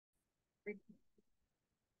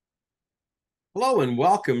Hello and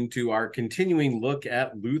welcome to our continuing look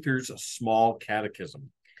at Luther's Small Catechism.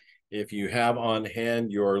 If you have on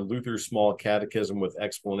hand your Luther Small Catechism with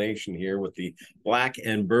explanation here with the black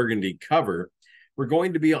and burgundy cover, we're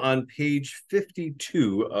going to be on page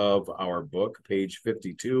 52 of our book, page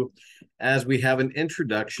 52, as we have an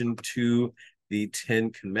introduction to the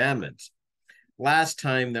Ten Commandments. Last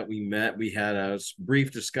time that we met, we had a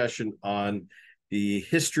brief discussion on the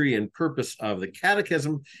history and purpose of the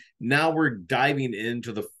catechism. Now we're diving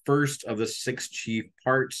into the first of the six chief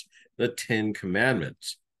parts, the Ten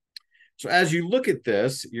Commandments. So as you look at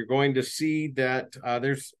this, you're going to see that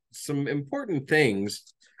there's some important things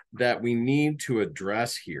that we need to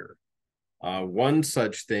address here. One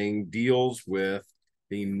such thing deals with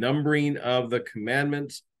the numbering of the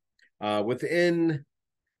commandments. Within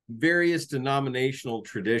various denominational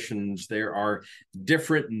traditions, there are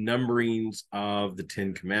different numberings of the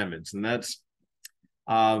Ten Commandments, and that's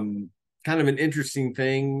kind of an interesting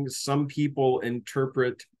thing. Some people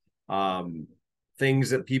interpret things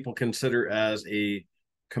that people consider as a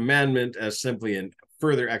commandment as simply a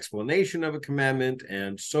further explanation of a commandment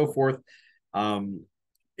and so forth.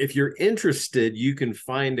 If you're interested, you can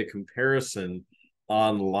find a comparison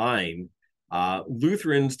online.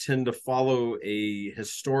 Lutherans tend to follow a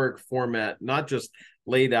historic format, not just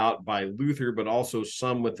laid out by Luther, but also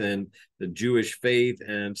some within the Jewish faith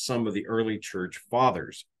and some of the early church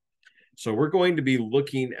fathers. So we're going to be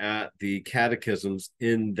looking at the catechisms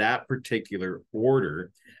in that particular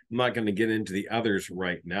order. I'm not going to get into the others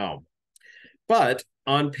right now. But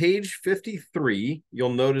on page 53, you'll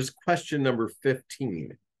notice question number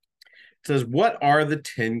 15. It says, what are the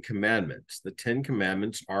Ten Commandments? The Ten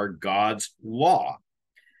Commandments are God's law,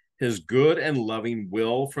 his good and loving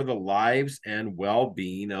will for the lives and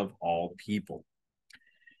well-being of all people.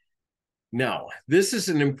 Now, this is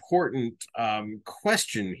an important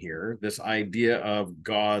question here, this idea of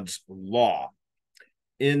God's law,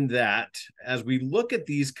 in that as we look at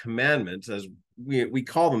these commandments, as we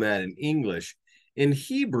call them that in English, in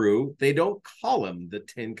Hebrew, they don't call them the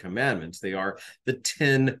Ten Commandments. They are the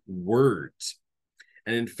 10 words.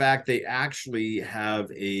 And in fact, they actually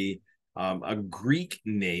have a Greek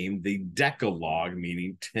name, the Decalogue,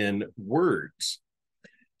 meaning 10 words.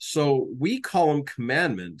 So we call them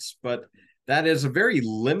commandments, but that is a very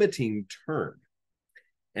limiting term.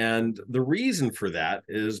 And the reason for that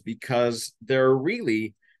is because there are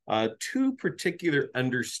really two particular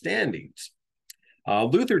understandings.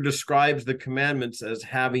 Luther describes the commandments as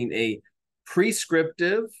having a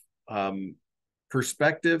prescriptive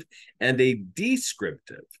perspective and a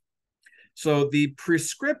descriptive. So the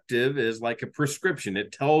prescriptive is like a prescription.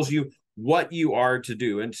 It tells you what you are to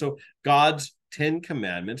do. And so God's 10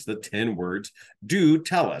 commandments, the 10 words, do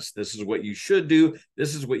tell us this is what you should do.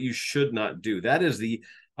 This is what you should not do. That is the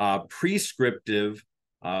prescriptive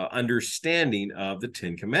understanding of the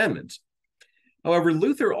 10 commandments. However,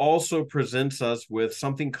 Luther also presents us with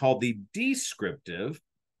something called the descriptive,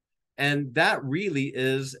 and that really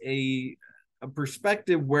is a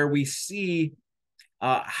perspective where we see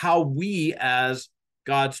how we as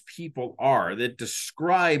God's people are, that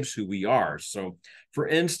describes who we are. So, for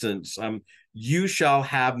instance, you shall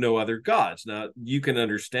have no other gods. Now, you can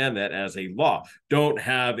understand that as a law. Don't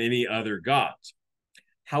have any other gods.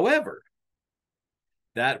 However,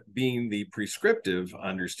 that being the prescriptive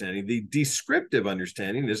understanding, the descriptive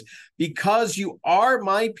understanding is because you are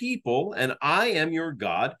my people and I am your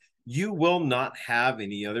God, you will not have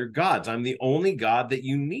any other gods. I'm the only God that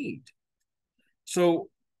you need. So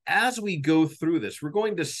as we go through this, we're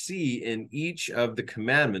going to see in each of the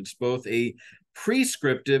commandments both a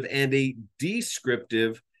prescriptive and a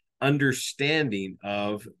descriptive understanding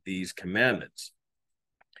of these commandments.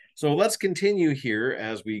 So let's continue here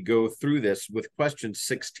as we go through this with question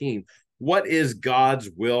 16. What is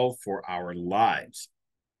God's will for our lives?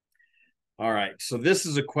 All right, so this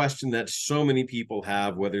is a question that so many people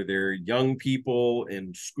have, whether they're young people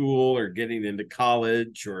in school or getting into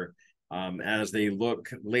college or as they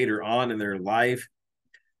look later on in their life.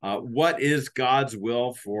 What is God's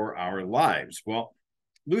will for our lives? Well,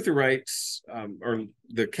 Luther writes, or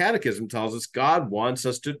the Catechism tells us, God wants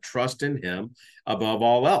us to trust in him above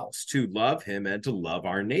all else, to love him and to love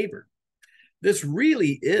our neighbor. This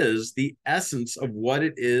really is the essence of what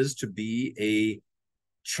it is to be a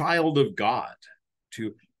child of God,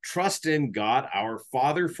 to trust in God, our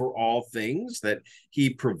Father, for all things, that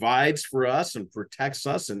he provides for us and protects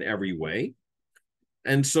us in every way.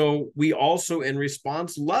 And so we also, in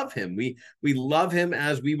response, love him. We love him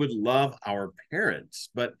as we would love our parents,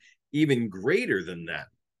 but even greater than that.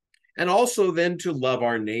 And also then to love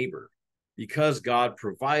our neighbor, because God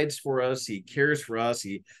provides for us, he cares for us,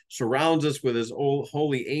 he surrounds us with his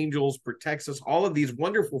holy angels, protects us, all of these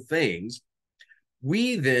wonderful things,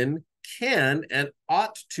 we then can and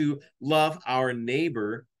ought to love our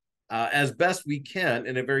neighbor as best we can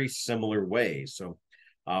in a very similar way. So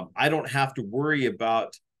I don't have to worry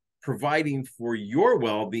about providing for your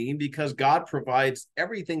well-being because God provides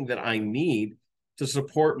everything that I need to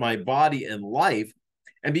support my body and life.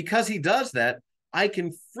 And because he does that, I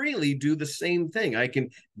can freely do the same thing. I can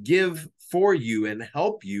give for you and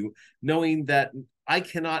help you, knowing that I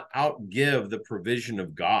cannot outgive the provision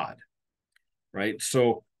of God, right?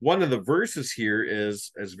 So one of the verses here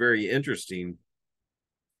is very interesting.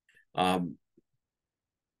 1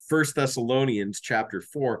 Thessalonians chapter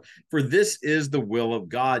 4, for this is the will of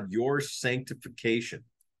God, your sanctification.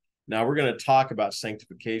 Now, we're going to talk about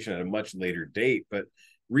sanctification at a much later date, but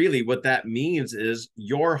really what that means is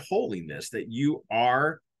your holiness, that you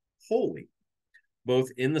are holy, both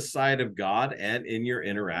in the sight of God and in your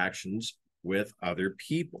interactions with other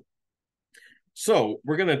people. So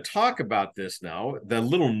we're going to talk about this now. The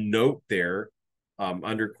little note there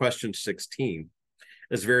under question 16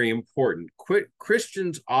 is very important.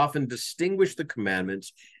 Christians often distinguish the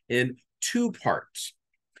commandments in two parts.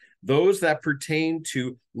 Those that pertain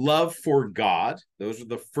to love for God, those are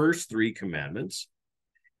the first three commandments,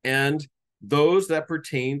 and those that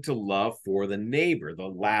pertain to love for the neighbor, the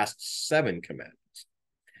last seven commandments.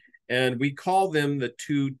 And we call them the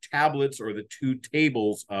two tablets or the two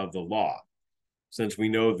tables of the law, since we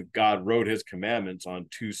know that God wrote his commandments on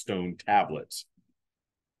two stone tablets.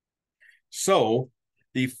 So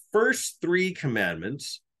the first three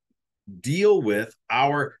commandments deal with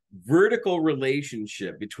our vertical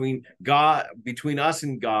relationship between us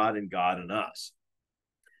and God and us.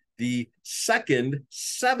 The second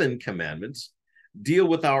seven commandments deal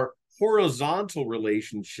with our horizontal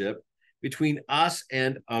relationship between us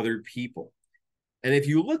and other people. And if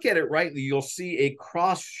you look at it rightly, you'll see a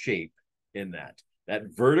cross shape in that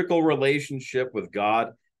vertical relationship with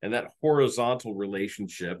God and that horizontal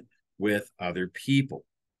relationship with other people.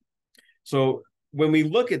 So when we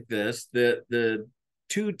look at this, the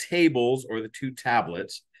two tables or the two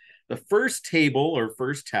tablets, the first table or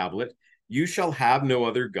first tablet, you shall have no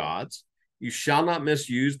other gods. You shall not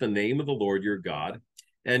misuse the name of the Lord your God,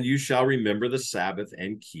 and you shall remember the Sabbath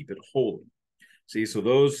and keep it holy. See, so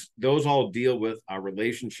those all deal with our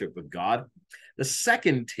relationship with God. The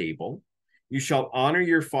second table, you shall honor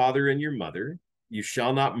your father and your mother. You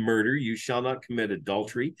shall not murder. You shall not commit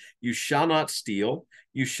adultery. You shall not steal.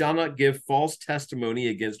 You shall not give false testimony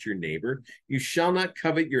against your neighbor. You shall not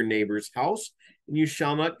covet your neighbor's house. And you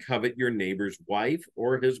shall not covet your neighbor's wife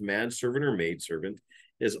or his manservant or maidservant,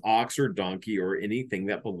 his ox or donkey, or anything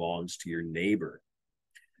that belongs to your neighbor.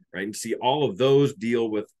 Right? And see, all of those deal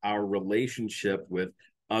with our relationship with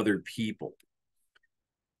other people.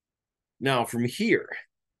 Now, from here,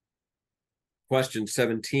 question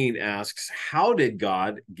 17 asks, how did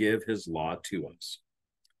God give his law to us?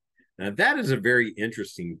 Now, that is a very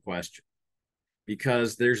interesting question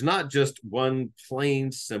because there's not just one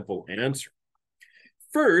plain, simple answer.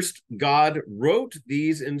 First, God wrote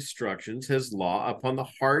these instructions, his law, upon the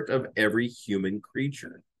heart of every human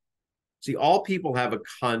creature. See, all people have a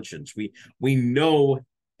conscience. We know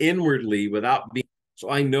inwardly without being, so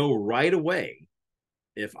I know right away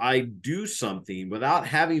if I do something without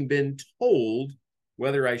having been told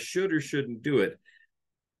whether I should or shouldn't do it.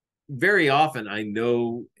 Very often I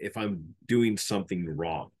know if I'm doing something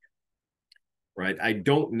wrong, right? I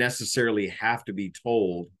don't necessarily have to be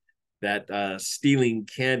told that stealing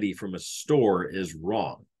candy from a store is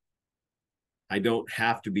wrong. I don't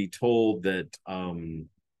have to be told that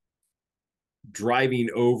driving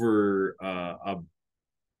over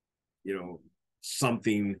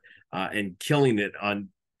something and killing it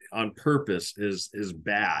on purpose is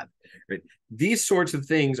bad, right? These sorts of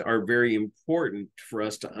things are very important for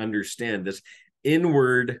us to understand. This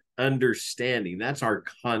inward understanding, that's our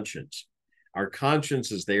conscience. Our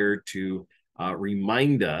conscience is there to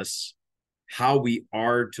remind us how we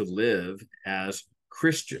are to live as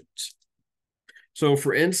Christians. So,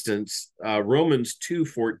 for instance, Romans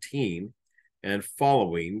 2:14 and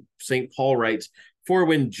following, St. Paul writes, "For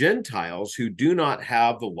when Gentiles who do not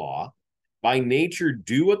have the law, by nature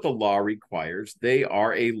do what the law requires, they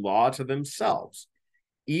are a law to themselves,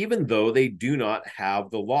 even though they do not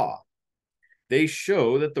have the law. They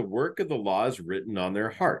show that the work of the law is written on their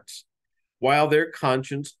hearts, while their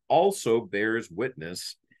conscience also bears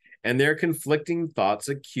witness, and their conflicting thoughts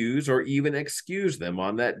accuse or even excuse them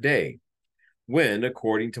on that day, when,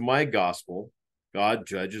 according to my gospel, God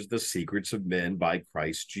judges the secrets of men by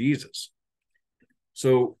Christ Jesus."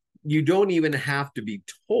 So you don't even have to be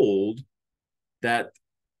told that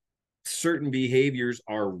certain behaviors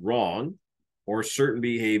are wrong or certain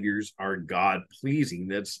behaviors are God pleasing.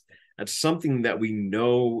 That's something that we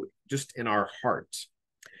know just in our hearts.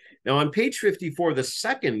 Now, on page 54, the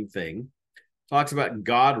second thing talks about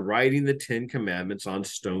God writing the 10 Commandments on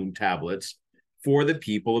stone tablets for the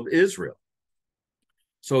people of Israel.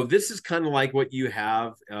 So this is kind of like what you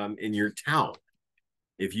have in your town.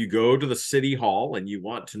 If you go to the city hall and you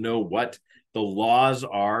want to know what the laws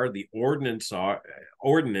are, the ordinances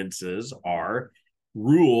are,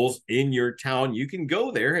 rules in your town, you can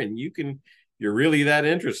go there and you can, if you're really that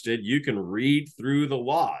interested, you can read through the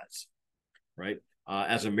laws, right?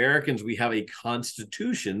 As Americans, we have a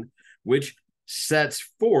constitution which sets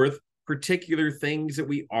forth particular things that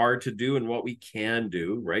we are to do and what we can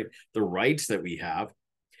do, right? The rights that we have.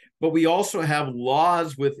 But we also have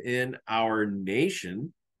laws within our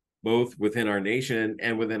nation, both within our nation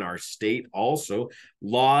and within our state also,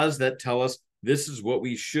 laws that tell us this is what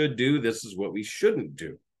we should do, this is what we shouldn't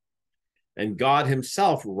do. And God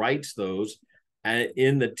himself writes those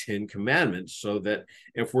in the 10 Commandments, so that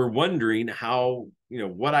if we're wondering how,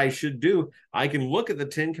 what I should do, I can look at the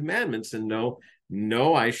 10 Commandments and know,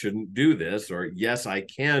 no, I shouldn't do this, or yes, I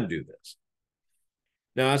can do this.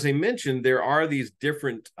 Now, as I mentioned, there are these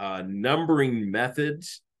different numbering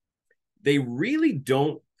methods. They really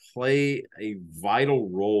don't play a vital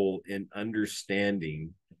role in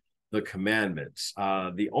understanding the commandments.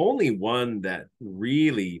 The only one that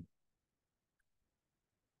really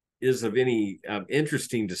is of any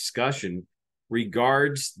interesting discussion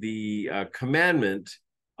regards the commandment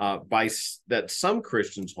that some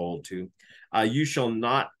Christians hold to. You shall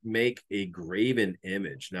not make a graven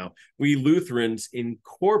image. Now, we Lutherans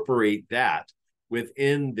incorporate that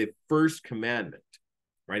within the first commandment,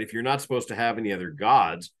 right? If you're not supposed to have any other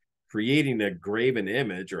gods, creating a graven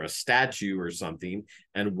image or a statue or something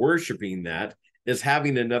and worshiping that is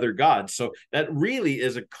having another god. So that really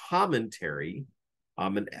is a commentary,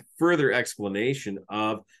 and further explanation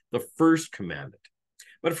of the first commandment.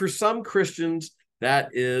 But for some Christians, that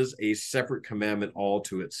is a separate commandment all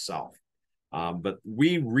to itself. But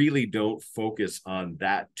we really don't focus on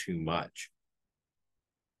that too much.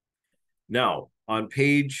 Now, in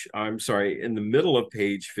the middle of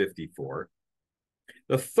page 54,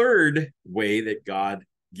 the third way that God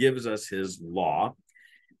gives us his law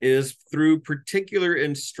is through particular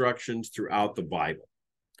instructions throughout the Bible.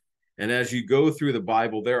 And as you go through the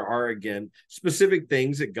Bible, there are, again, specific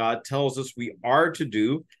things that God tells us we are to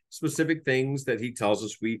do, specific things that he tells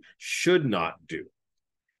us we should not do.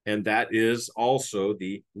 And that is also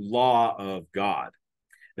the law of God.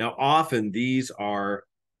 Now, often these are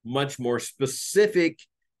much more specific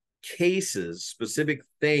cases, specific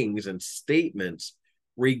things and statements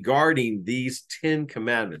regarding these 10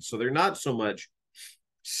 commandments. So they're not so much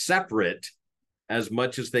separate as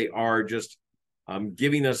much as they are just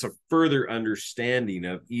giving us a further understanding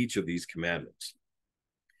of each of these commandments.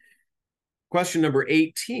 Question number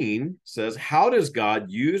 18 says, how does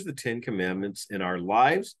God use the 10 commandments in our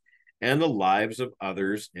lives and the lives of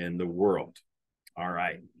others in the world? All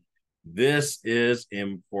right, this is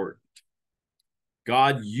important.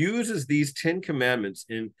 God uses these 10 commandments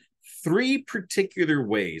in three particular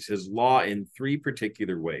ways, his law in three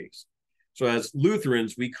particular ways. So as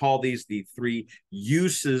Lutherans, we call these the three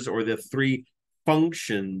uses or the three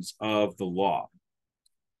functions of the law.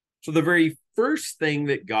 So the very first thing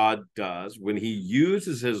that God does when he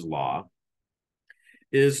uses his law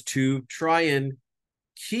is to try and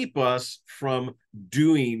keep us from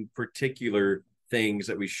doing particular things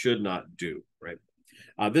that we should not do, right?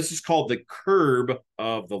 This is called the curb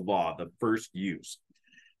of the law, the first use.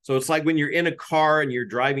 So it's like when you're in a car and you're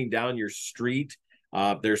driving down your street,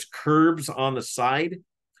 there's curbs on the side.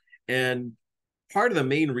 And part of the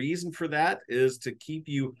main reason for that is to keep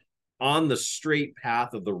you on the straight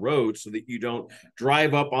path of the road so that you don't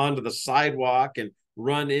drive up onto the sidewalk and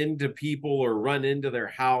run into people or run into their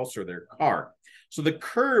house or their car. So the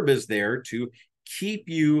curb is there to keep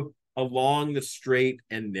you along the straight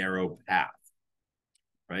and narrow path,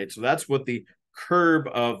 right? So that's what the curb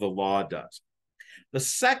of the law does. The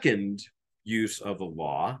second use of the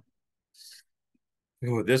law,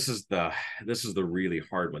 this is the really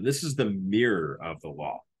hard one. This is the mirror of the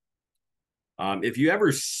law. If you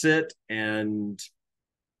ever sit and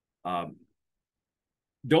don't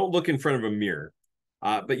look in front of a mirror,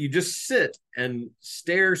 but you just sit and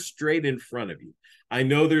stare straight in front of you. I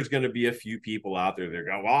know there's going to be a few people out there that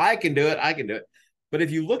go, well, I can do it. I can do it. But if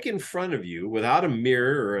you look in front of you without a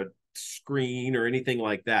mirror or a screen or anything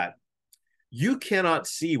like that, you cannot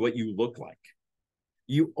see what you look like.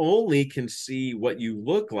 You only can see what you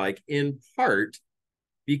look like in part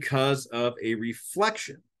because of a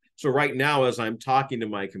reflection. So right now, as I'm talking to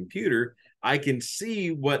my computer, I can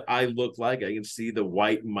see what I look like. I can see the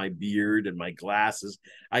white in my beard and my glasses.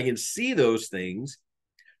 I can see those things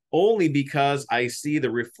only because I see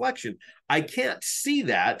the reflection. I can't see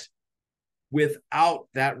that without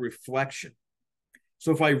that reflection.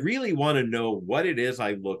 So if I really want to know what it is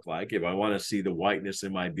I look like, if I want to see the whiteness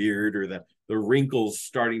in my beard or the wrinkles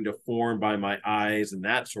starting to form by my eyes and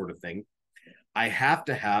that sort of thing, I have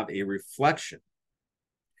to have a reflection.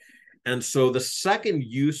 And so the second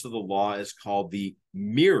use of the law is called the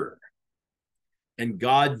mirror. And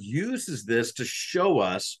God uses this to show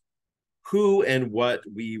us who and what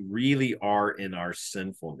we really are in our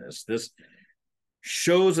sinfulness. This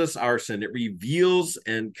shows us our sin. It reveals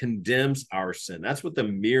and condemns our sin. That's what the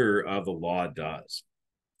mirror of the law does.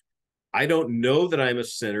 I don't know that I'm a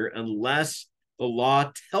sinner unless the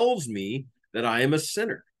law tells me that I am a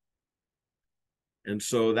sinner. And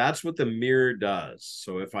so that's what the mirror does.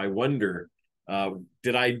 So if I wonder,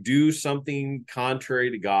 did I do something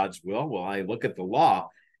contrary to God's will? Well, I look at the law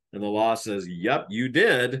and the law says, yep, you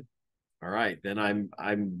did. All right, then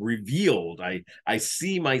I'm revealed. I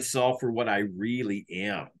see myself for what I really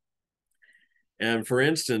am. And for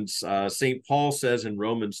instance, St. Paul says in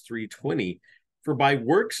Romans 3:20, for by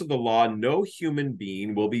works of the law, no human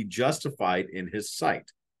being will be justified in his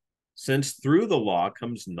sight, since through the law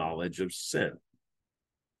comes knowledge of sin.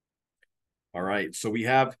 All right, so we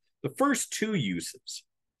have the first two uses.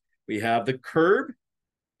 We have the curb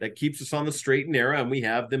that keeps us on the straight and narrow, and we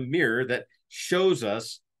have the mirror that shows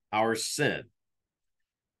us our sin.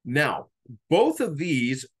 Now, both of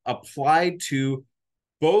these apply to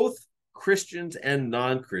both Christians and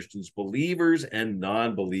non-Christians, believers and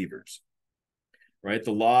non-believers, right?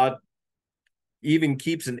 The law even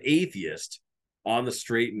keeps an atheist on the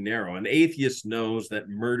straight and narrow. An atheist knows that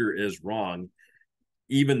murder is wrong,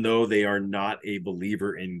 even though they are not a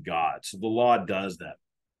believer in God. So the law does that.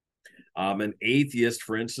 An atheist,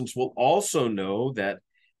 for instance, will also know that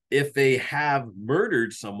if they have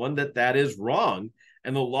murdered someone, that is wrong,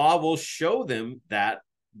 and the law will show them that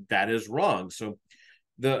is wrong. So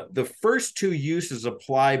the first two uses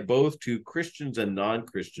apply both to Christians and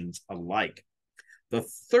non-Christians alike. The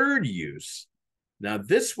third use, now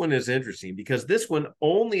this one is interesting because this one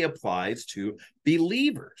only applies to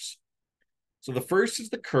believers. So the first is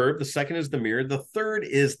the curb, the second is the mirror, the third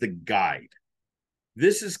is the guide.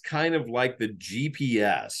 This is kind of like the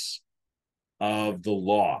GPS of the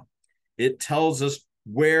law. It tells us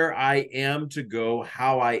where I am to go,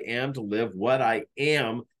 how I am to live, what I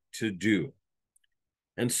am to do.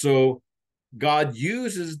 And so God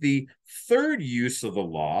uses the third use of the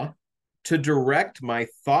law to direct my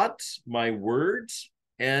thoughts, my words,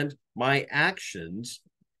 and my actions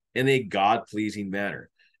in a God-pleasing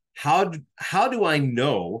manner. How do I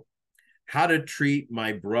know how to treat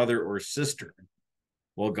my brother or sister?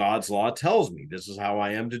 Well, God's law tells me this is how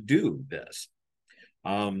I am to do this.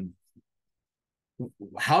 How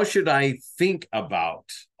should I think about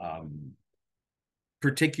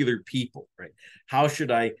particular people, right? How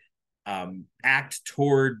should I act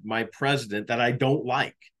toward my president that I don't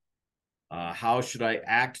like? How should I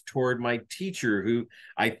act toward my teacher who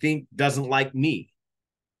I think doesn't like me?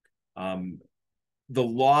 The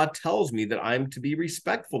law tells me that I'm to be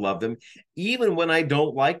respectful of them, even when I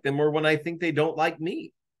don't like them or when I think they don't like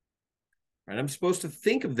me. Right? I'm supposed to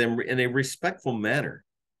think of them in a respectful manner.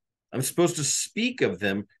 I'm supposed to speak of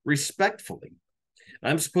them respectfully.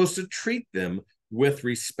 I'm supposed to treat them with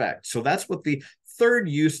respect. So that's what the third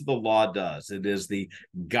use of the law does. It is the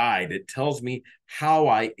guide. It tells me how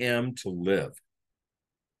I am to live.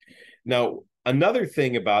 Now, another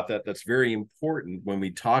thing about that that's very important when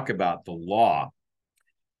we talk about the law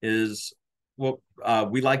is what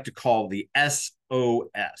we like to call the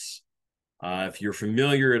SOS. If you're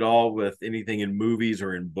familiar at all with anything in movies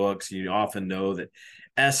or in books, you often know that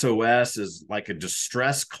SOS is like a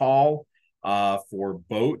distress call for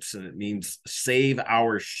boats, and it means save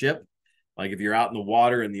our ship. Like if you're out in the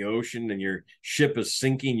water in the ocean and your ship is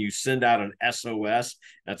sinking, you send out an SOS.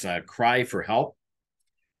 That's a cry for help.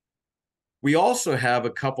 We also have a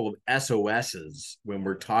couple of SOSs when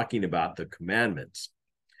we're talking about the commandments.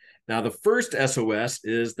 Now, the first SOS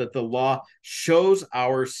is that the law shows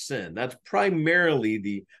our sin. That's primarily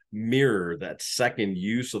the mirror, that second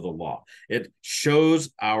use of the law. It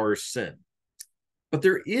shows our sin. But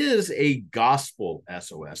there is a gospel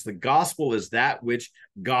SOS. The gospel is that which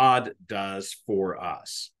God does for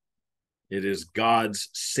us. It is God's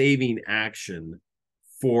saving action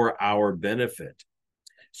for our benefit.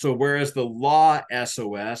 So whereas the law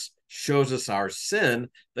SOS shows us our sin,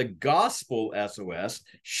 the gospel SOS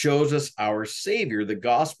shows us our Savior. The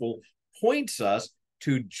gospel points us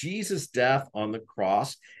to Jesus' death on the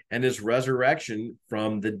cross and his resurrection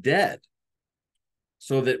from the dead,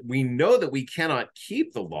 so that we know that we cannot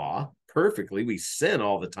keep the law perfectly. We sin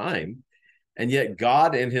all the time. And yet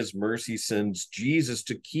God in his mercy sends Jesus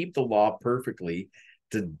to keep the law perfectly,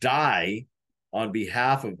 to die on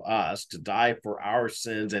behalf of us, to die for our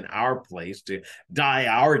sins in our place, to die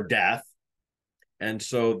our death. And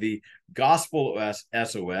so the gospel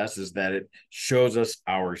SOS is that it shows us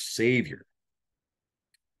our Savior.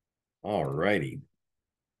 All righty.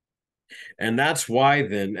 And that's why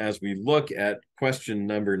then, as we look at question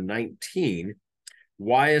number 19,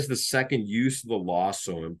 why is the second use of the law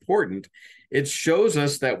so important? It shows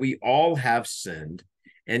us that we all have sinned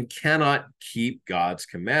and cannot keep God's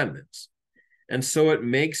commandments. And so it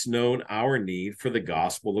makes known our need for the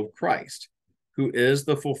gospel of Christ, who is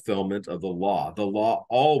the fulfillment of the law. The law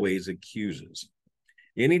always accuses.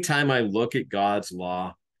 Anytime I look at God's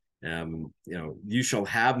law, you shall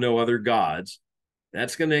have no other gods,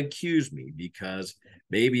 that's going to accuse me because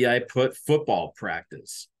maybe I put football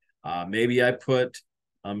practice, maybe I put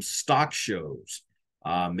stock shows,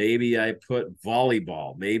 maybe I put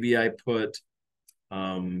volleyball, maybe I put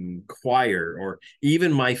choir, or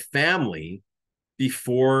even my family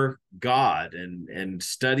before God and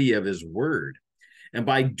study of his word. And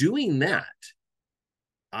by doing that,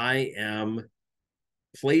 I am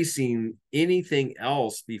placing anything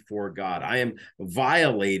else before God. I am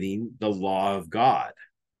violating the law of God,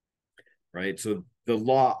 right? So the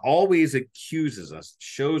law always accuses us,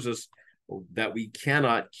 shows us that we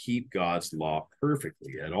cannot keep God's law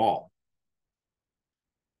perfectly at all.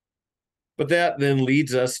 But that then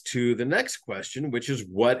leads us to the next question, which is,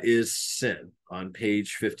 what is sin? On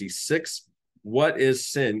page 56, what is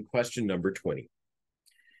sin? Question number 20.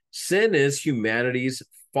 Sin is humanity's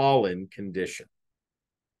fallen condition.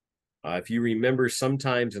 If you remember,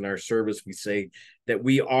 sometimes in our service, we say that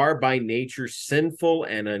we are by nature sinful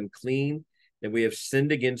and unclean, and we have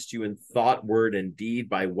sinned against you in thought, word, and deed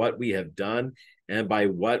by what we have done and by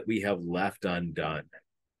what we have left undone.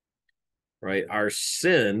 Right? Our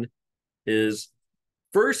sin is,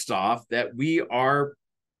 first off, that we are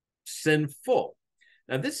sinful.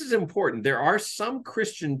 Now, this is important. There are some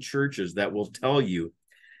Christian churches that will tell you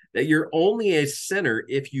that you're only a sinner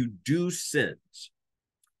if you do sins.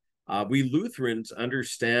 We Lutherans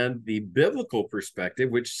understand the biblical perspective,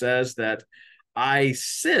 which says that I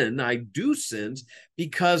do sins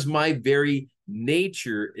because my very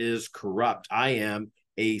nature is corrupt. I am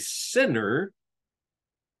a sinner,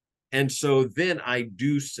 and so then I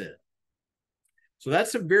do sin. So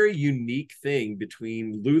that's a very unique thing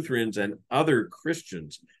between Lutherans and other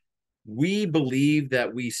Christians. We believe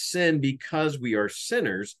that we sin because we are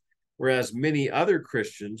sinners, whereas many other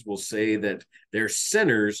Christians will say that they're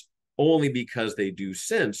sinners only because they do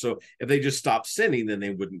sin. So if they just stop sinning, then they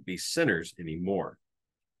wouldn't be sinners anymore.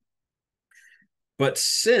 But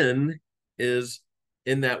sin is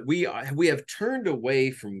in that we have turned away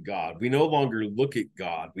from God. We no longer look at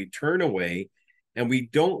God. We turn away, and we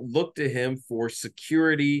don't look to him for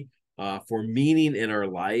security, for meaning in our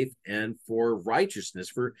life, and for righteousness,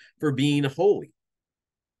 for being holy.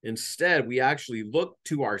 Instead, we actually look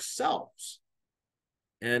to ourselves.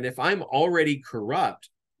 And if I'm already corrupt,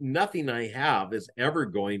 nothing I have is ever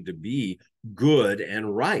going to be good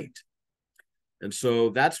and right. And so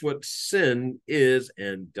that's what sin is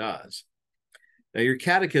and does. Now, your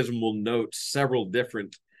catechism will note several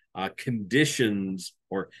different conditions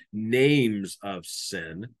or names of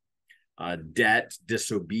sin: debt,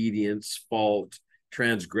 disobedience, fault,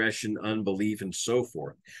 transgression, unbelief, and so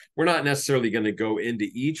forth. We're not necessarily going to go into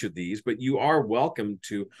each of these, but you are welcome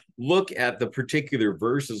to look at the particular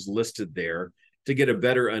verses listed there to get a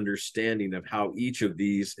better understanding of how each of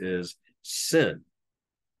these is sin.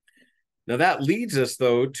 Now, that leads us,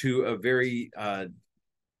 though, to a very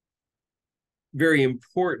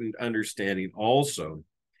important understanding also,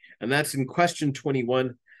 and that's in question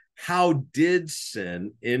 21. How did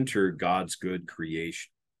sin enter God's good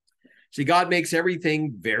creation? See, God makes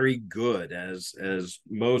everything very good, as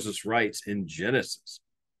Moses writes in Genesis.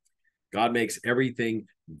 God makes everything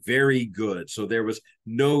very good. So there was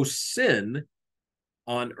no sin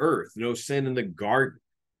on earth, no sin in the garden.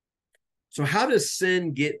 So how does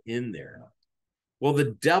sin get in there? Well,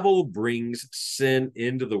 the devil brings sin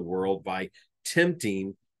into the world by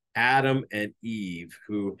tempting Adam and Eve,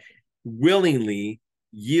 who willingly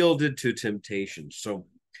yielded to temptation. So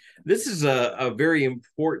This is a very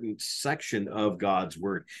important section of God's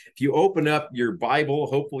word. If you open up your Bible,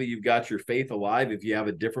 hopefully you've got your faith alive. If you have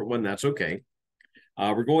a different one, that's okay.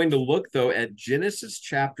 We're going to look, though, at Genesis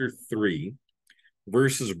chapter 3,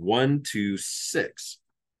 verses 1 to 6.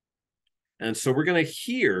 And so we're going to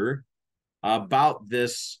hear about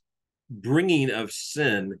this bringing of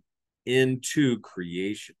sin into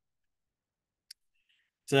creation.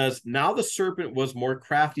 It says, "Now the serpent was more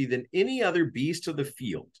crafty than any other beast of the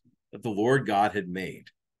field that the Lord God had made.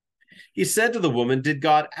 He said to the woman, 'Did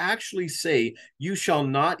God actually say, you shall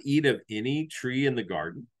not eat of any tree in the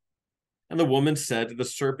garden?' And the woman said to the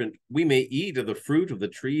serpent, 'We may eat of the fruit of the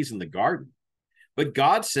trees in the garden. But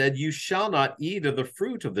God said, you shall not eat of the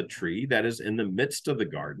fruit of the tree that is in the midst of the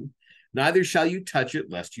garden, neither shall you touch it,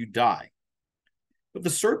 lest you die.' But the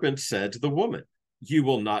serpent said to the woman, 'You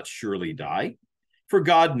will not surely die. For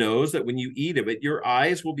God knows that when you eat of it, your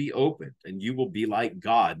eyes will be opened, and you will be like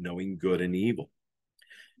God, knowing good and evil.'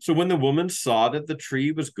 So when the woman saw that the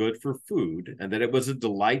tree was good for food, and that it was a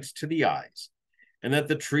delight to the eyes, and that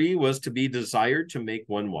the tree was to be desired to make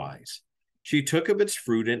one wise, she took of its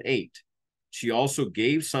fruit and ate. She also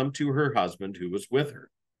gave some to her husband who was with her,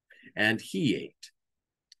 and he ate."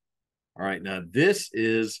 All right, now this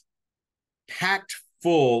is packed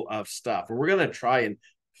full of stuff. And we're going to try and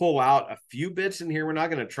pull out a few bits in here. We're not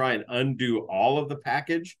going to try and undo all of the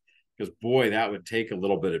package because, boy, that would take a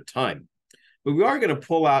little bit of time. But we are going to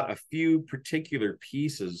pull out a few particular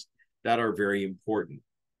pieces that are very important.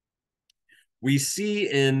 We see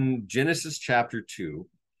in Genesis chapter 2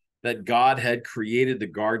 that God had created the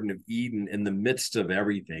Garden of Eden in the midst of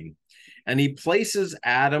everything. And he places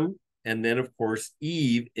Adam and then, of course,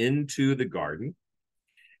 Eve into the garden.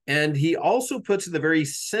 And he also puts in the very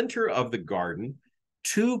center of the garden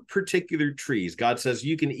two particular trees. God says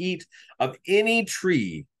you can eat of any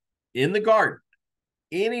tree in the garden,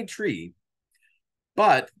 any tree.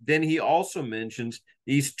 But then he also mentions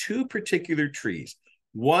these two particular trees.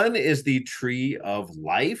 One is the tree of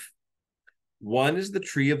life. One is the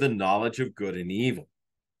tree of the knowledge of good and evil.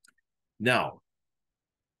 Now,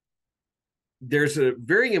 there's a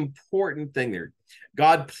very important thing there.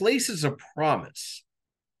 God places a promise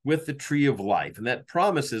with the tree of life. And that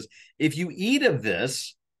promise is, if you eat of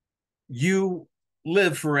this, you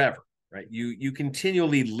live forever, right? You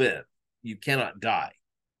continually live. You cannot die.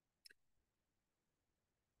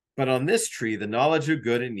 But on this tree, the knowledge of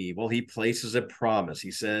good and evil, he places a promise.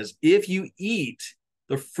 He says, if you eat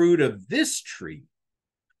the fruit of this tree,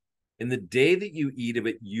 in the day that you eat of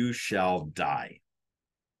it, you shall die.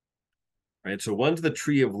 Right? So one's the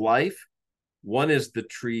tree of life. One is the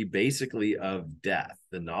tree basically of death,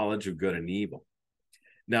 the knowledge of good and evil.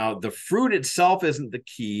 Now, the fruit itself isn't the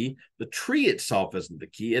key. The tree itself isn't the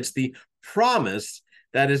key. It's the promise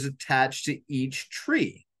that is attached to each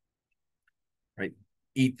tree. Right?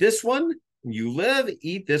 Eat this one, you live.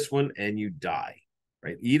 Eat this one, and you die.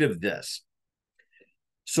 Right? Eat of this.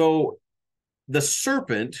 So the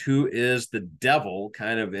serpent, who is the devil,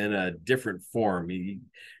 kind of in a different form,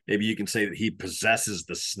 maybe you can say that he possesses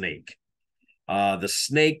the snake. The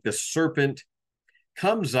snake, the serpent,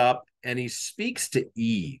 comes up and he speaks to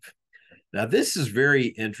Eve. Now, this is very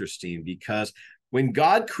interesting because when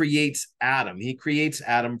God creates Adam, he creates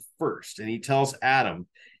Adam first, and he tells Adam,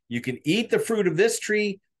 you can eat the fruit of this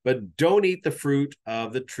tree, but don't eat the fruit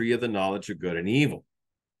of the tree of the knowledge of good and evil.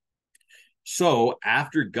 So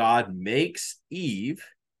after God makes Eve,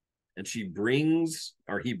 and he brings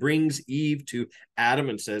Eve to Adam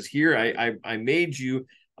and says, here, I made you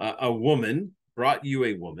a woman, brought you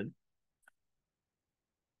a woman.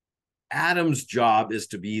 Adam's job is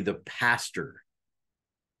to be the pastor,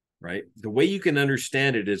 right? The way you can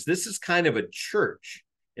understand it is this is kind of a church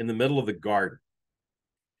in the middle of the garden.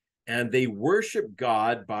 And they worship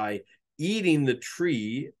God by eating the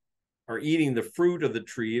tree or eating the fruit of the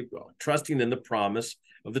tree, trusting in the promise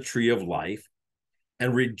of the tree of life,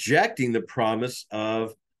 and rejecting the promise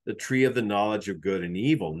of the tree of the knowledge of good and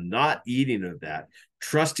evil, not eating of that,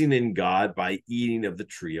 trusting in God by eating of the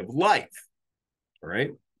tree of life. All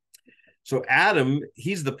right. So Adam,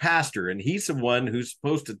 he's the pastor, and he's the one who's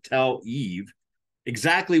supposed to tell Eve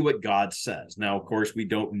exactly what God says. Now, of course, we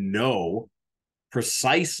don't know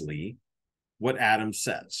precisely what Adam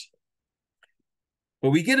says. But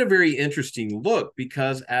we get a very interesting look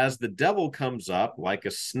because as the devil comes up like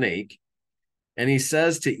a snake, and he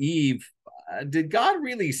says to Eve, did God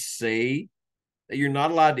really say that you're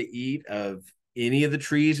not allowed to eat of any of the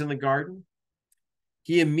trees in the garden?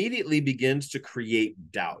 He immediately begins to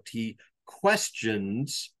create doubt. He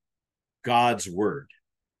questions God's word.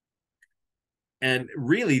 And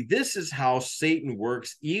really, this is how Satan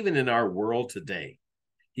works even in our world today.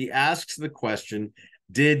 He asks the question,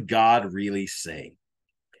 did God really say?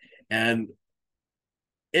 And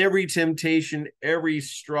every temptation, every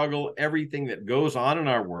struggle, everything that goes on in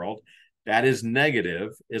our world that is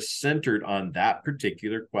negative is centered on that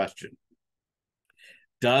particular question.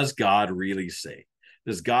 Does God really say?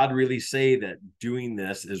 Does God really say that doing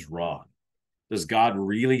this is wrong? Does God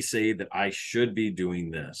really say that I should be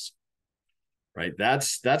doing this? Right?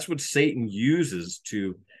 That's what Satan uses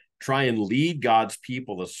to try and lead God's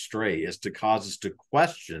people astray, is to cause us to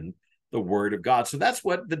question the word of God. So that's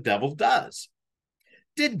what the devil does.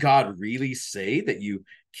 Did God really say that you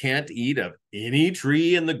can't eat of any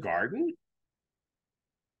tree in the garden?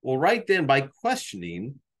 Well, right then, by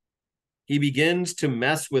questioning, he begins to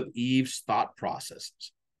mess with Eve's thought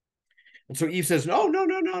processes. And so Eve says, no,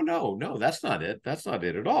 that's not it. That's not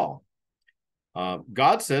it at all.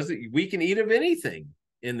 God says that we can eat of anything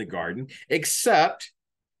in the garden, except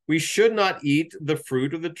we should not eat the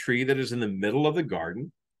fruit of the tree that is in the middle of the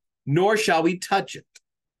garden, nor shall we touch it.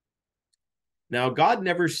 Now, God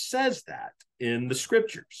never says that in the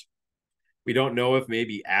scriptures. We don't know if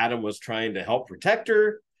maybe Adam was trying to help protect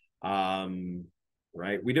her,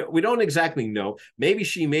 right? We don't exactly know. Maybe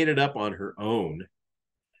she made it up on her own.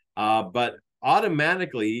 But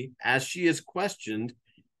automatically, as she is questioned,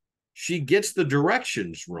 she gets the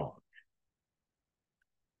directions wrong.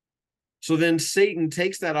 So then Satan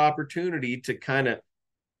takes that opportunity to kind of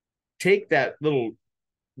take that little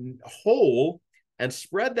hole and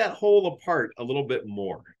spread that hole apart a little bit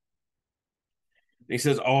more. And he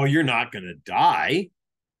says, oh, you're not going to die.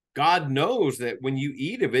 God knows that when you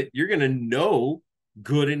eat of it, you're going to know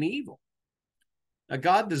good and evil. Now,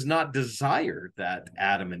 God does not desire that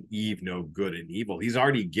Adam and Eve know good and evil. He's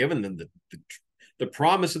already given them the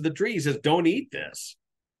promise of the tree. He says, don't eat this,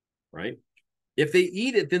 right? If they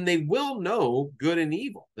eat it, then they will know good and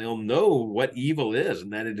evil. They'll know what evil is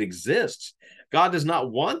and that it exists. God does not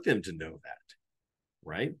want them to know that,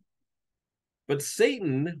 right? But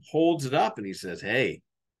Satan holds it up and he says, hey,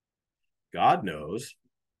 God knows.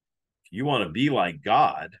 If you want to be like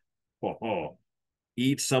God,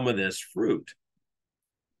 eat some of this fruit.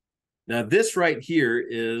 Now, this right here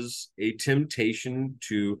is a temptation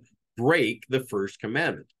to break the first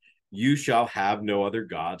commandment. You shall have no other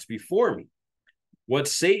gods before me. What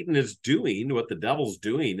Satan is doing, what the devil's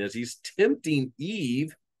doing, is he's tempting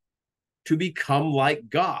Eve to become like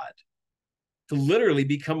God, to literally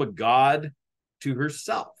become a god to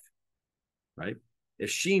herself, right? If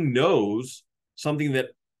she knows something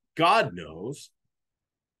that God knows,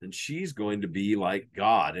 then she's going to be like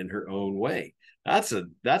God in her own way. That's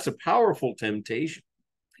a powerful temptation.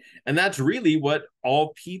 And that's really what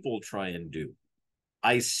all people try and do.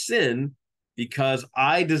 I sin because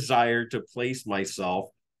I desire to place myself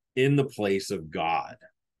in the place of God.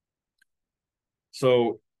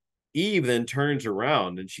 So Eve then turns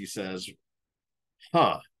around and she says,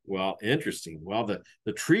 well, interesting. Well,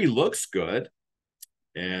 the tree looks good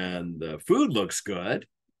and the food looks good.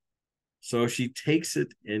 So she takes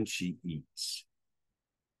it and she eats.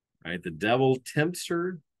 Right? The devil tempts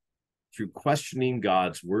her through questioning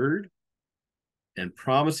God's word and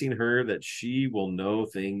promising her that she will know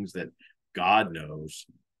things that God knows,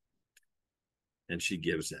 and she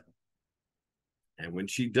gives in. And when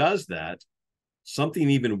she does that, something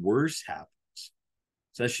even worse happens.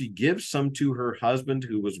 So she gives some to her husband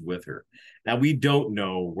who was with her. Now, we don't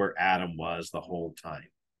know where Adam was the whole time,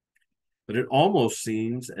 but it almost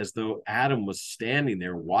seems as though Adam was standing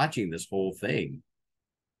there watching this whole thing,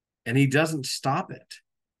 and he doesn't stop it.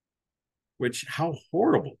 Which, how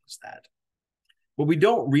horrible is that? But we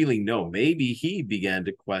don't really know. Maybe he began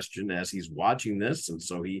to question as he's watching this, and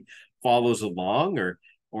so he follows along,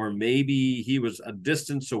 or maybe he was a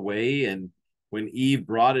distance away, and when Eve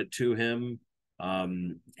brought it to him,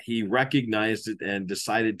 he recognized it and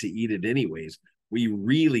decided to eat it anyways. We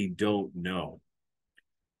really don't know.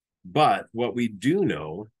 But what we do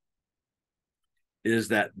know is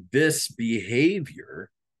that this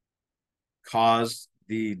behavior caused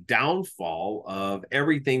the downfall of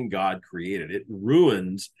everything God created. It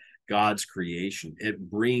ruins God's creation. It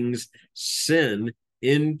brings sin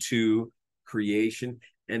into creation,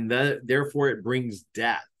 and therefore it brings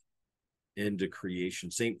death into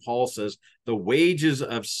creation. St. Paul says the wages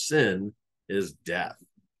of sin is death.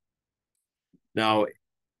 Now,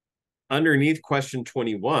 underneath question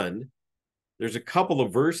 21, there's a couple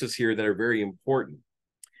of verses here that are very important.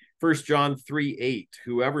 1 John 3:8,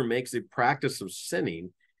 whoever makes a practice of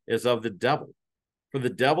sinning is of the devil, for the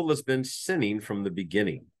devil has been sinning from the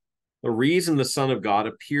beginning. The reason the Son of God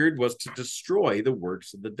appeared was to destroy the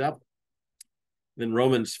works of the devil. Then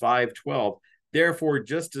Romans 5:12, Therefore,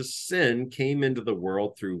 just as sin came into the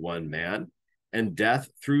world through one man, and death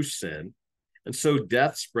through sin, and so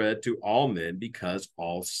death spread to all men because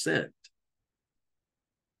all sinned.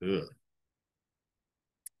 Ugh.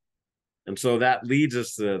 And so that leads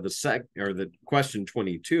us to the question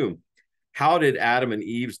 22. How did Adam and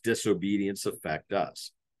Eve's disobedience affect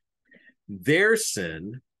us? Their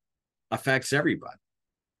sin affects everybody.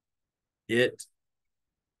 It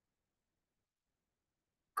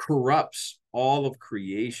corrupts all of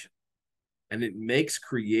creation, and it makes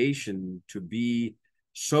creation to be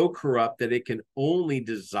so corrupt that it can only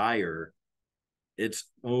desire its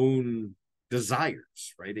own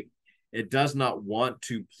desires, right? It does not want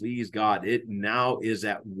to please God. It now is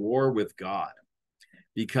at war with God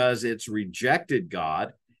because it's rejected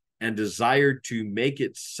God and desired to make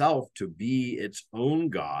itself to be its own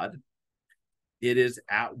God. It is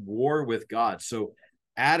at war with God. So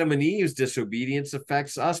Adam and Eve's disobedience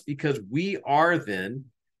affects us because we are then,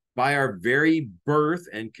 by our very birth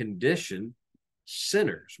and condition,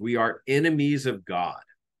 sinners. We are enemies of God.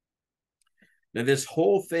 Now, this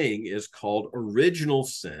whole thing is called original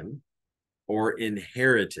sin or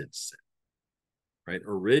inherited sin, right?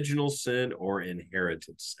 Original sin or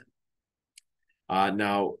inherited sin.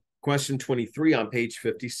 Now, question 23 on page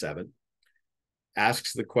 57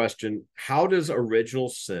 asks the question, how does original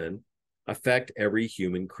sin affect every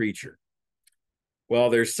human creature? Well,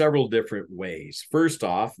 there's several different ways. First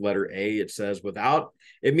off, letter A, it says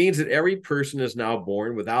it means that every person is now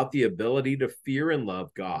born without the ability to fear and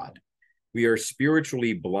love God. We are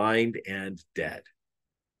spiritually blind and dead.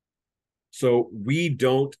 So we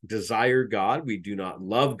don't desire God. We do not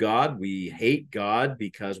love God. We hate God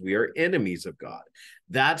because we are enemies of God.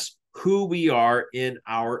 That's who we are in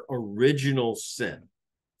our original sin.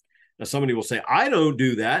 Now, somebody will say, I don't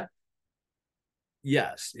do that.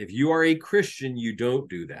 Yes, if you are a Christian, you don't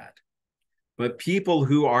do that. But people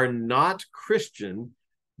who are not Christian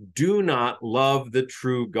do not love the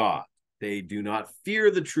true God. They do not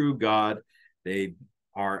fear the true God. They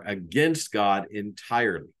are against God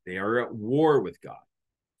entirely. They are at war with God.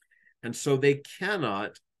 And so they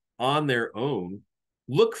cannot, on their own,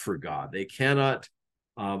 look for God. They cannot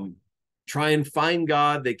try and find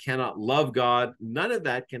God. They cannot love God. None of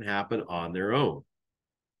that can happen on their own.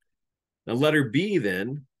 Now, letter B,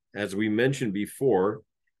 then, as we mentioned before,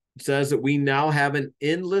 says that we now have an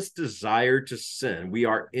endless desire to sin. We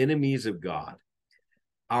are enemies of God.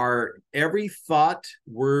 Our every thought,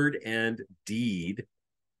 word, and deed,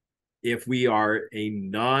 if we are a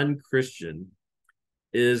non-Christian,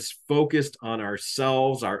 is focused on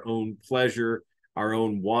ourselves, our own pleasure, our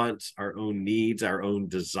own wants, our own needs, our own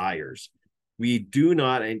desires. We do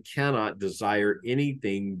not and cannot desire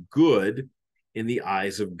anything good in the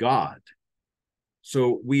eyes of God.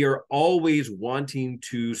 So we are always wanting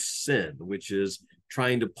to sin, which is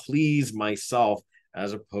trying to please myself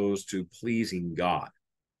as opposed to pleasing God.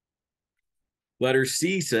 Letter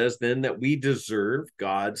C says then that we deserve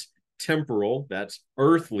God's temporal, that's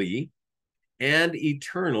earthly, and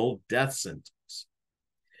eternal death sentence.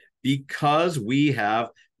 Because we have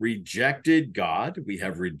rejected God, we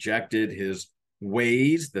have rejected his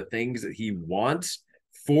ways, the things that he wants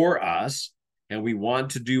for us, and we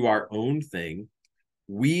want to do our own thing,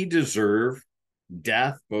 we deserve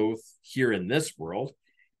death both here in this world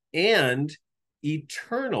and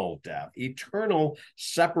eternal death, eternal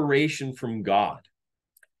separation from God.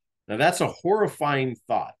 Now, that's a horrifying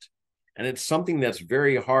thought. And it's something that's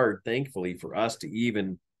very hard, thankfully, for us to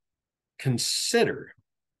even consider.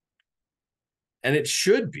 And it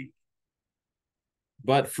should be.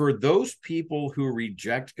 But for those people who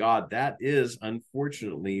reject God, that is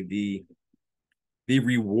unfortunately the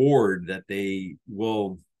reward that they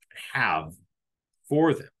will have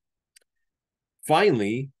for them.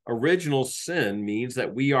 Finally, original sin means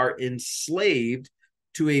that we are enslaved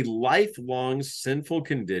to a lifelong sinful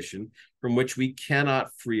condition from which we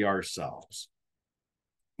cannot free ourselves.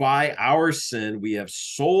 By our sin, we have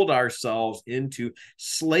sold ourselves into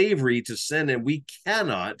slavery to sin, and we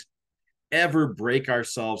cannot ever break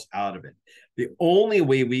ourselves out of it. The only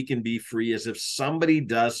way we can be free is if somebody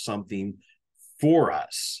does something for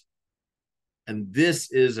us. And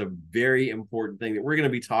this is a very important thing that we're going to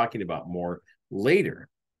be talking about more later.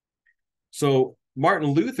 So Martin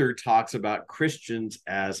Luther talks about Christians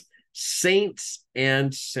as saints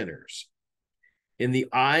and sinners. In the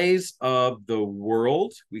eyes of the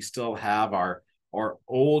world, we still have our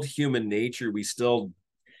old human nature. We still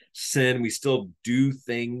sin. We still do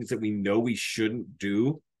things that we know we shouldn't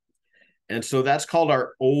do. And so that's called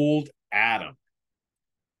our old Adam.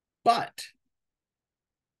 But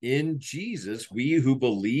in Jesus, we who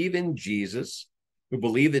believe in Jesus, who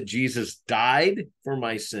believe that Jesus died for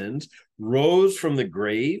my sins, rose from the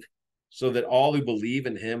grave, so that all who believe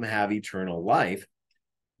in him have eternal life,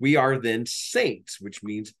 we are then saints, which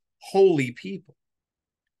means holy people.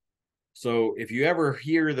 So if you ever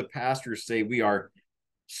hear the pastor say we are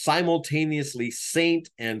simultaneously saint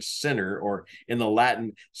and sinner, or in the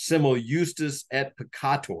Latin, simul justus et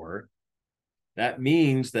peccator, that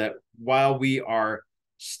means that while we are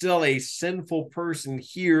still a sinful person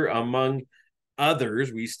here among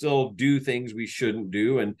others, we still do things we shouldn't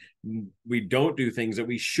do, and we don't do things that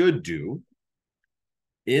we should do.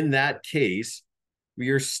 In that case, we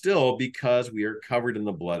are still, because we are covered in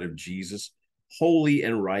the blood of Jesus, holy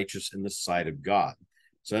and righteous in the sight of God.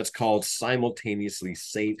 So that's called simultaneously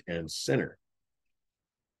saint and sinner.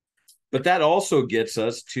 But that also gets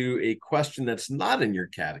us to a question that's not in your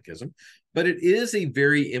catechism, but it is a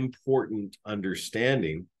very important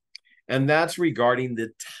understanding, and that's regarding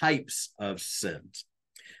the types of sins.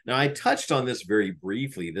 Now, I touched on this very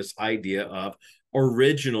briefly, this idea of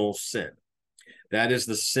original sin. That is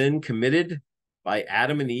the sin committed by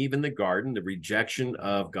Adam and Eve in the garden, the rejection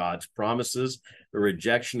of God's promises, the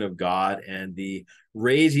rejection of God, and the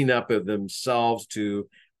raising up of themselves to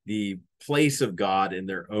the place of God in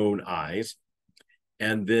their own eyes.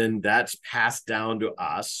 And then that's passed down to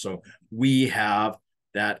us. So we have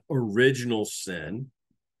that original sin.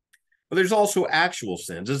 But there's also actual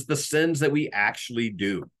sins. It's the sins that we actually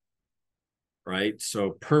do, right?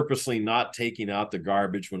 So purposely not taking out the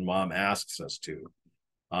garbage when mom asks us to,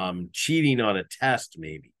 cheating on a test,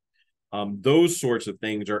 maybe. Those sorts of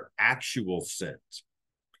things are actual sins.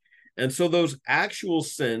 And so those actual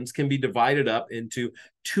sins can be divided up into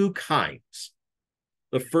two kinds.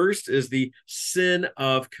 The first is the sin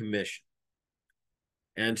of commission.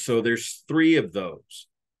 And so there's three of those: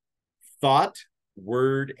 thought,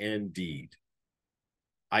 word, and deed.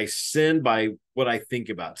 I sin by what I think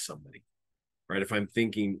about somebody, right? If I'm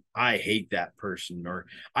thinking, I hate that person, or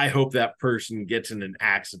I hope that person gets in an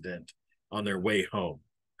accident on their way home,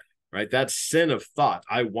 right? That's sin of thought.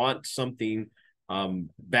 I want something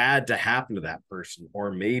bad to happen to that person,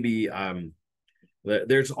 or maybe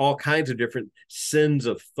there's all kinds of different sins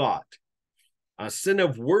of thought. A sin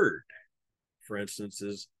of word, for instance,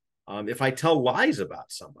 is if I tell lies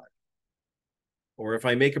about somebody, or if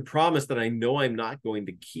I make a promise that I know I'm not going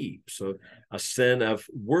to keep. So a sin of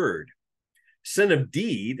word. Sin of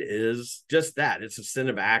deed is just that. It's a sin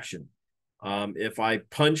of action. If I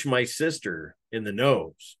punch my sister in the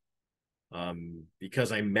nose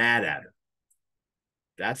because I'm mad at her,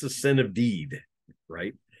 that's a sin of deed,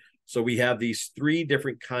 right? So we have these three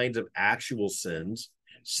different kinds of actual sins: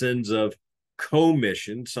 sins of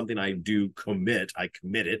commission, something I do commit, I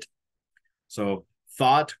commit it. So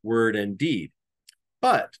thought, word, and deed.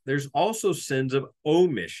 But there's also sins of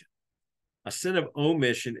omission. A sin of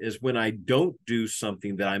omission is when I don't do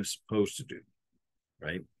something that I'm supposed to do,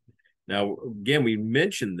 right? Now, again, we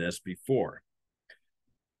mentioned this before.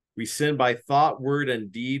 We sin by thought, word,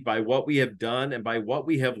 and deed, by what we have done and by what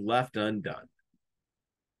we have left undone.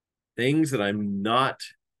 Things that I'm not,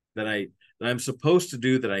 that I'm supposed to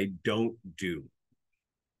do that I don't do.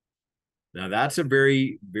 Now, that's a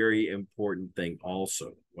very, very important thing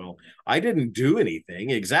also. Well, I didn't do anything.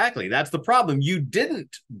 Exactly. That's the problem. You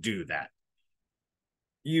didn't do that.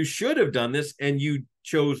 You should have done this and you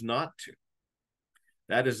chose not to.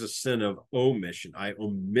 That is a sin of omission. I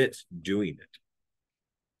omit doing it.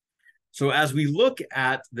 So as we look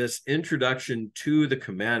at this introduction to the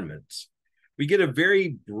commandments, we get a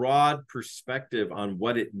very broad perspective on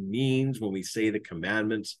what it means when we say the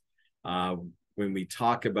commandments, when we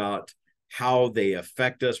talk about how they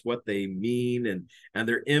affect us, what they mean, and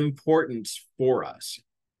their importance for us.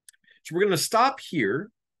 So we're going to stop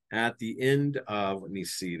here at the end of, let me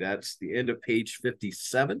see, that's the end of page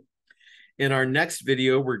 57. In our next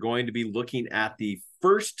video, we're going to be looking at the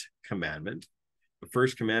first commandment. The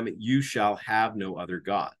first commandment, you shall have no other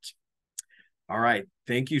gods. All right.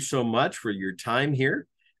 Thank you so much for your time here.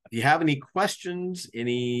 If you have any questions,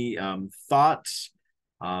 any thoughts,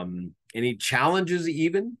 any challenges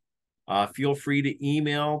even, feel free to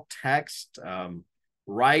email, text,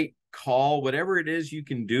 write, call, whatever it is you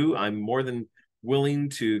can do. I'm more than willing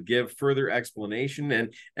to give further explanation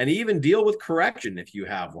and even deal with correction if you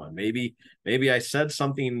have one. Maybe I said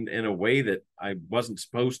something in a way that I wasn't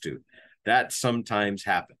supposed to. That sometimes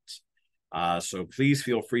happens. So please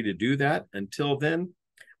feel free to do that. Until then,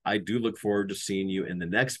 I do look forward to seeing you in the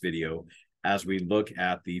next video as we look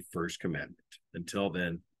at the first commandment. Until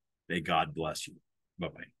then, may God bless you.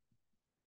 Bye-bye.